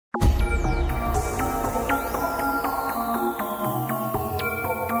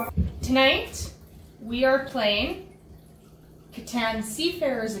Tonight, we are playing Catan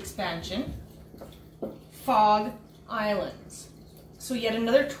Seafarers expansion, Fog Islands. So yet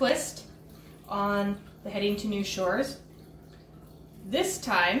another twist on the heading to new shores. This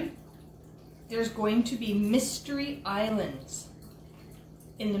time, there's going to be mystery islands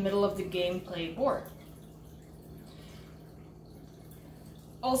in the middle of the gameplay board.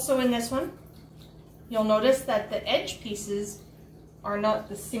 Also in this one, you'll notice that the edge pieces are not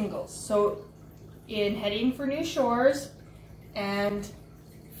the singles. So in heading for new shores and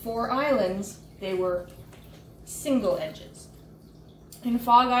 4 islands, they were single edges. In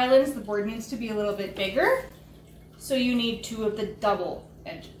Fog Islands, the board needs to be a little bit bigger, so you need 2 of the double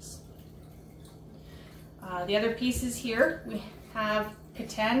edges. The other pieces here, we have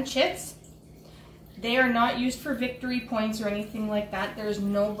Catan chits. They are not used for victory points or anything like that. There's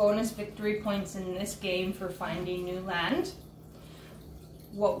no bonus victory points in this game for finding new land.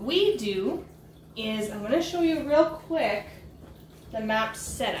 What we do is, I'm going to show you real quick the map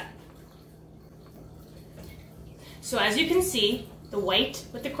setup. So as you can see, the white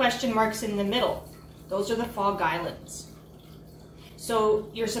with the question marks in the middle, those are the Fog Islands. So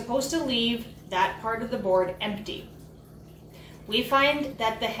you're supposed to leave that part of the board empty. We find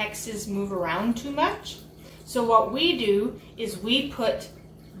that the hexes move around too much. So what we do is we put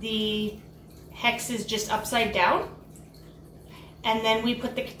the hexes just upside down, and then we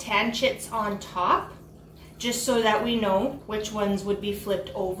put the Catan chits on top, just so that we know which ones would be flipped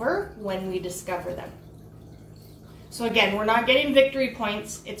over when we discover them. So again, we're not getting victory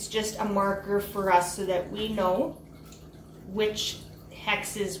points, it's just a marker for us so that we know which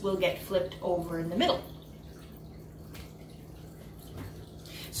hexes will get flipped over in the middle.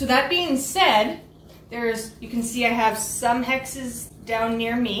 So that being said, you can see I have some hexes down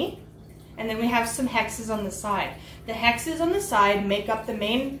near me, and then we have some hexes on the side. The hexes on the side make up the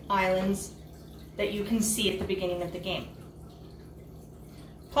main islands that you can see at the beginning of the game,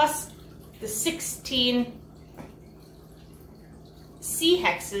 plus the 16 sea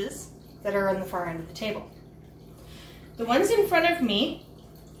hexes that are on the far end of the table. The ones in front of me,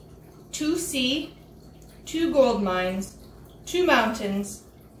 2 sea, 2 gold mines, 2 mountains,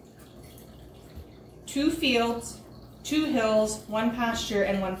 2 fields, 2 hills, 1 pasture,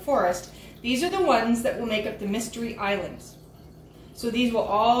 and 1 forest. These are the ones that will make up the mystery islands. So these will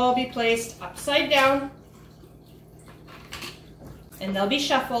all be placed upside down, and they'll be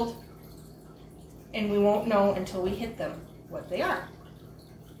shuffled, and we won't know until we hit them what they are.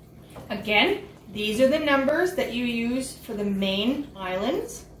 Again, these are the numbers that you use for the main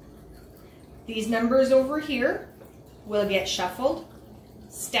islands. These numbers over here will get shuffled,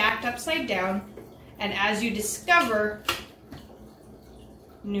 stacked upside down, and as you discover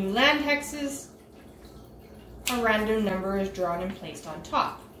new land hexes, a random number is drawn and placed on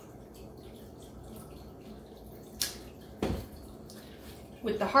top.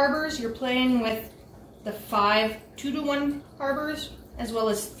 With the harbors, you're playing with the 5 2-to-1 harbors, as well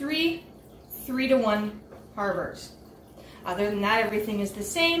as 3 3-to-1 harbors. Other than that, everything is the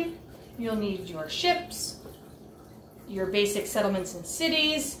same. You'll need your ships, your basic settlements and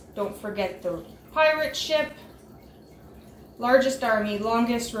cities. Don't forget the pirate ship, largest army,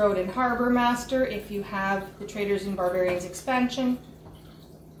 longest road, and harbor master if you have the Traders and Barbarians expansion.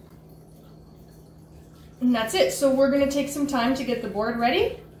 And that's it. So we're going to take some time to get the board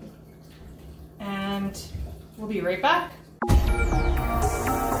ready, and we'll be right back.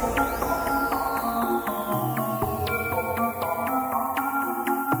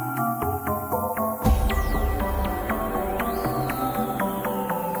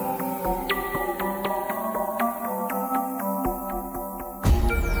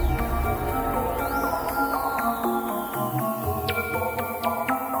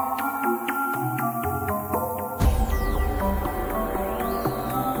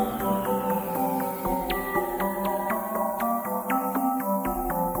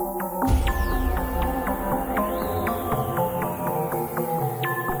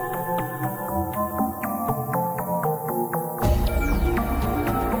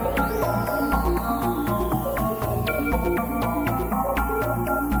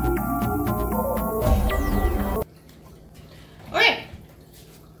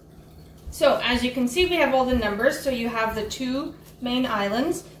 So as you can see, we have all the numbers. So you have the 2 main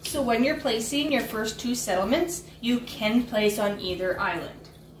islands. So when you're placing your first 2 settlements, you can place on either island.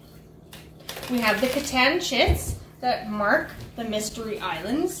 We have the Catan chits that mark the mystery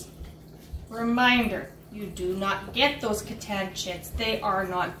islands. Reminder, you do not get those Catan chits. They are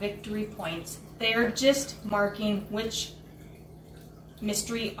not victory points. They are just marking which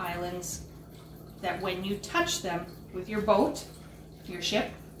mystery islands that when you touch them with your boat, your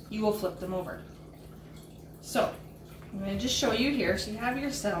ship, you will flip them over. So, I'm going to just show you here. So you have your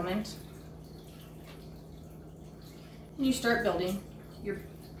settlement. And you start building your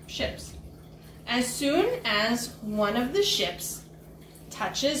ships. As soon as one of the ships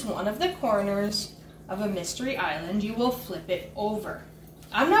touches one of the corners of a mystery island, you will flip it over.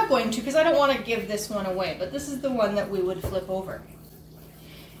 I'm not going to because I don't want to give this one away, but this is the one that we would flip over.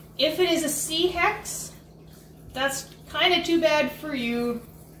 If it is a sea hex, that's kind of too bad for you.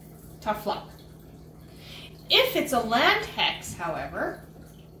 Tough luck. If it's a land hex, however,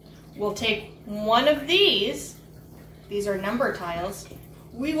 we'll take one of these are number tiles,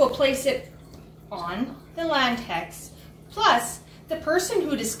 we will place it on the land hex, plus the person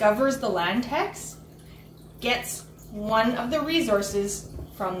who discovers the land hex gets one of the resources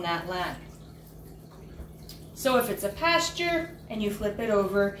from that land. So if it's a pasture and you flip it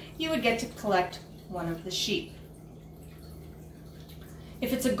over, you would get to collect one of the sheep.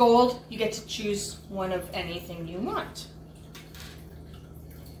 If it's a gold, you get to choose one of anything you want.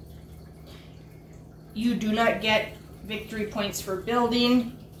 You do not get victory points for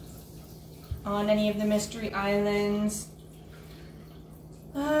building on any of the mystery islands.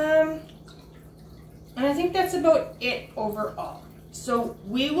 And I think that's about it overall. So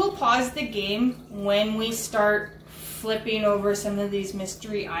we will pause the game when we start flipping over some of these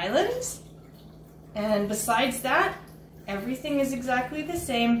mystery islands. And besides that, everything is exactly the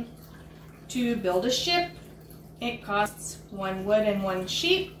same. To build a ship, it costs 1 wood and 1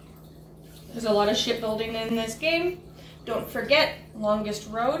 sheep. There's a lot of shipbuilding in this game. Don't forget, longest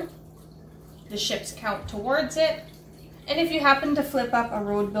road, the ships count towards it. And if you happen to flip up a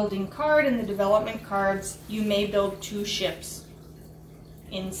road building card in the development cards, you may build 2 ships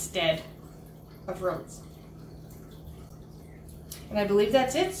instead of roads. And I believe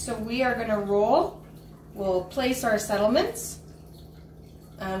that's it. So we are going to roll. We'll place our settlements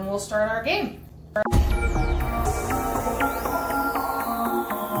and we'll start our game.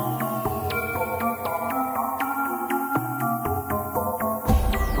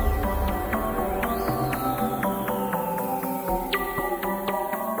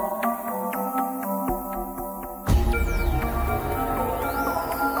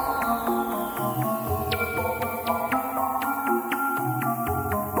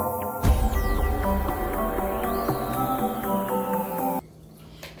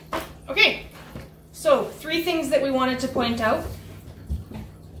 So, 3 things that we wanted to point out.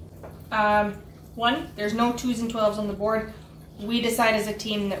 1, there's no 2s and 12s on the board. We decide as a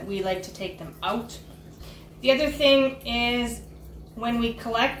team that we like to take them out. The other thing is when we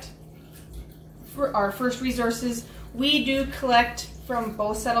collect for our first resources, we do collect from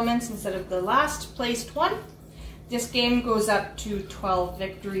both settlements instead of the last placed one. This game goes up to 12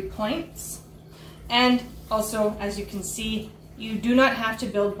 victory points. And also, as you can see, you do not have to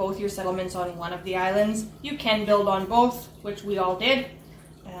build both your settlements on one of the islands. You can build on both, which we all did,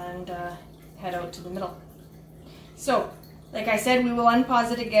 and head out to the middle. So, like I said, we will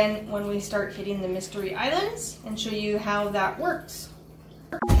unpause it again when we start hitting the mystery islands and show you how that works.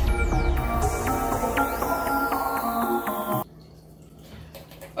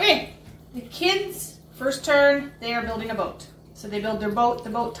 Okay, the kids, first turn, they are building a boat. So they build their boat.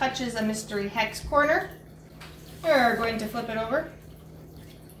 The boat touches a mystery hex corner. We're going to flip it over.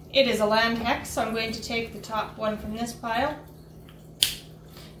 It is a land hex, so I'm going to take the top one from this pile.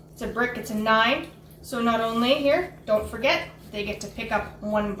 It's a brick, it's a 9. So not only here, don't forget, they get to pick up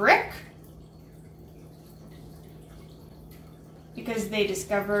 1 brick because they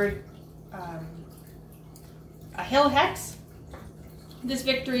discovered a hill hex. This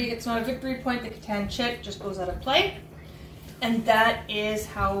victory, it's not a victory point, the Catan chip just goes out of play. And that is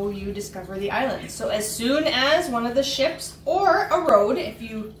how you discover the island. So as soon as one of the ships, or a road, if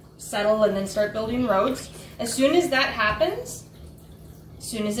you settle and then start building roads, as soon as that happens, as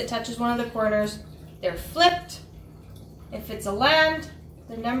soon as it touches one of the corners, they're flipped. If it's a land,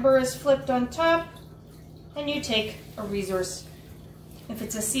 the number is flipped on top, and you take a resource. If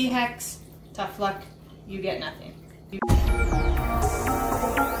it's a sea hex, tough luck, you get nothing.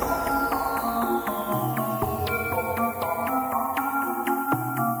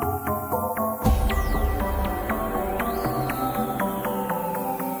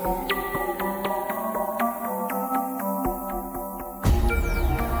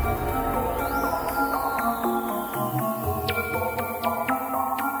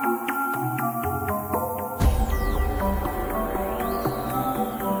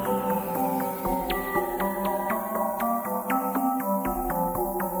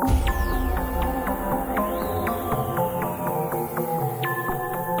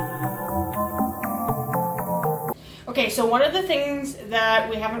 Okay, so one of the things that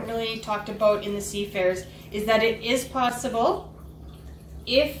we haven't really talked about in the Seafarers is that it is possible,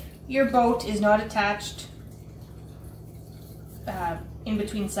 if your boat is not attached in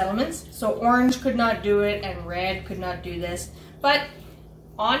between settlements, so orange could not do it and red could not do this, but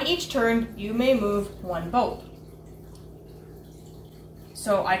on each turn you may move one boat.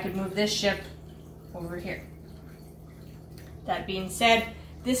 So I could move this ship over here. That being said,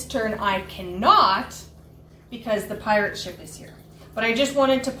 this turn I cannot, because the pirate ship is here. But I just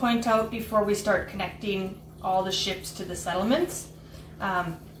wanted to point out before we start connecting all the ships to the settlements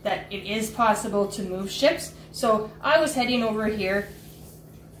that it is possible to move ships. So I was heading over here.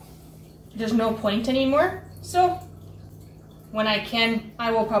 There's no point anymore. So when I can,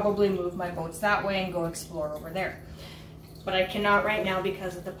 I will probably move my boats that way and go explore over there. But I cannot right now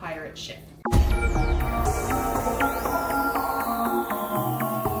because of the pirate ship.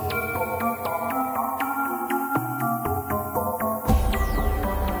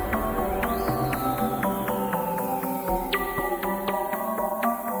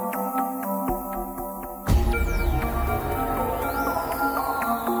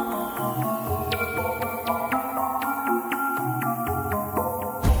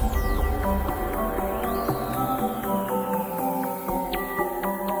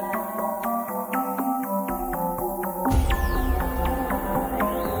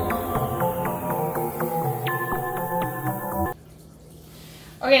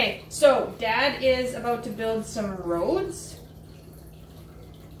 Okay, so Dad is about to build some roads.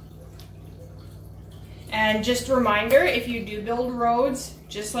 And just a reminder, if you do build roads,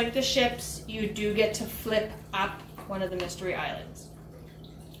 just like the ships, you do get to flip up one of the mystery islands.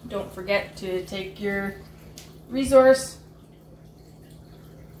 Don't forget to take your resource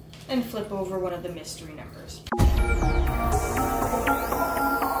and flip over one of the mystery numbers.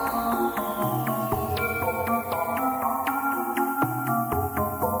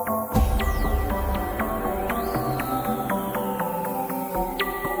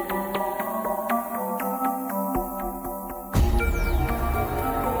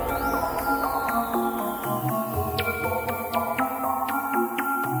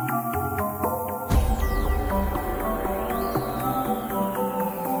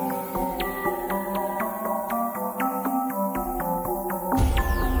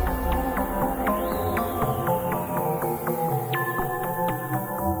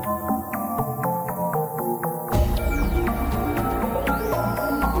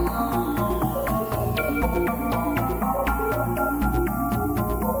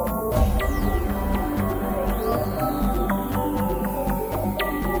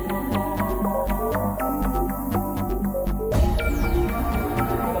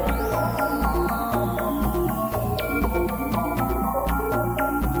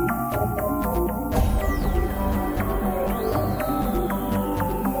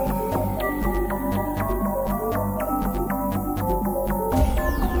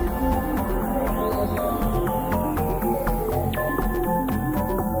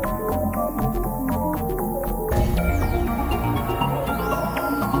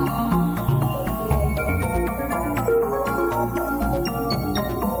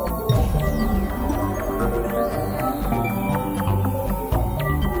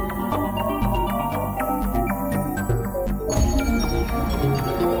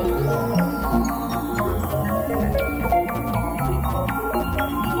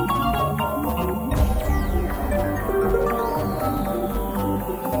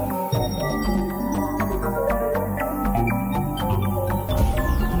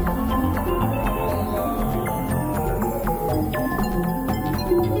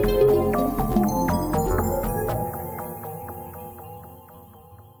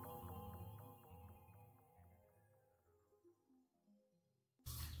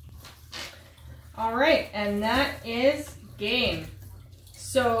 All right, and that is game.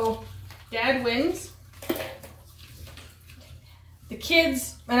 So Dad wins. The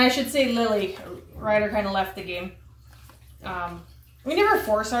kids, and I should say Lily, Ryder kind of left the game. We never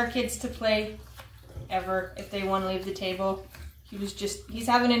force our kids to play, ever, if they want to leave the table. He's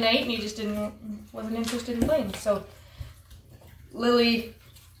having a night and he just wasn't interested in playing. So Lily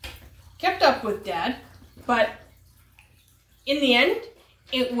kept up with Dad, but in the end,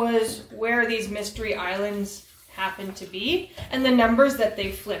 it was where these mystery islands happened to be and the numbers that they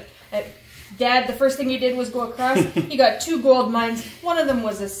flipped. Dad, the first thing he did was go across. He got 2 gold mines. One of them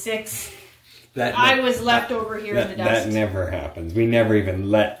was a 6. I was left over here in the dust. That never happens. We never even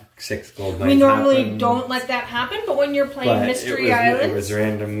let 6 gold mines We normally don't let that happen, but when you're playing Mystery Islands... It was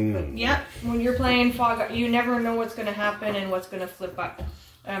random. And yeah, when you're playing Fog, you never know what's going to happen and what's going to flip up.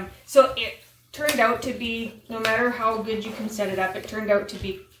 So turned out to be, no matter how good you can set it up, it turned out to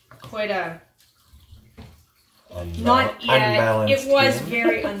be quite a unbalanced it was game.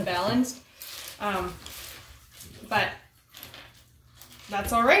 very unbalanced. But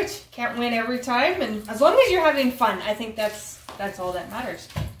that's all right. Can't win every time, and as long as you're having fun, I think that's all that matters.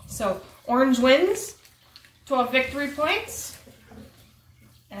 So orange wins, 12 victory points,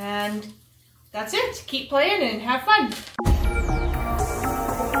 and that's it. Keep playing and have fun.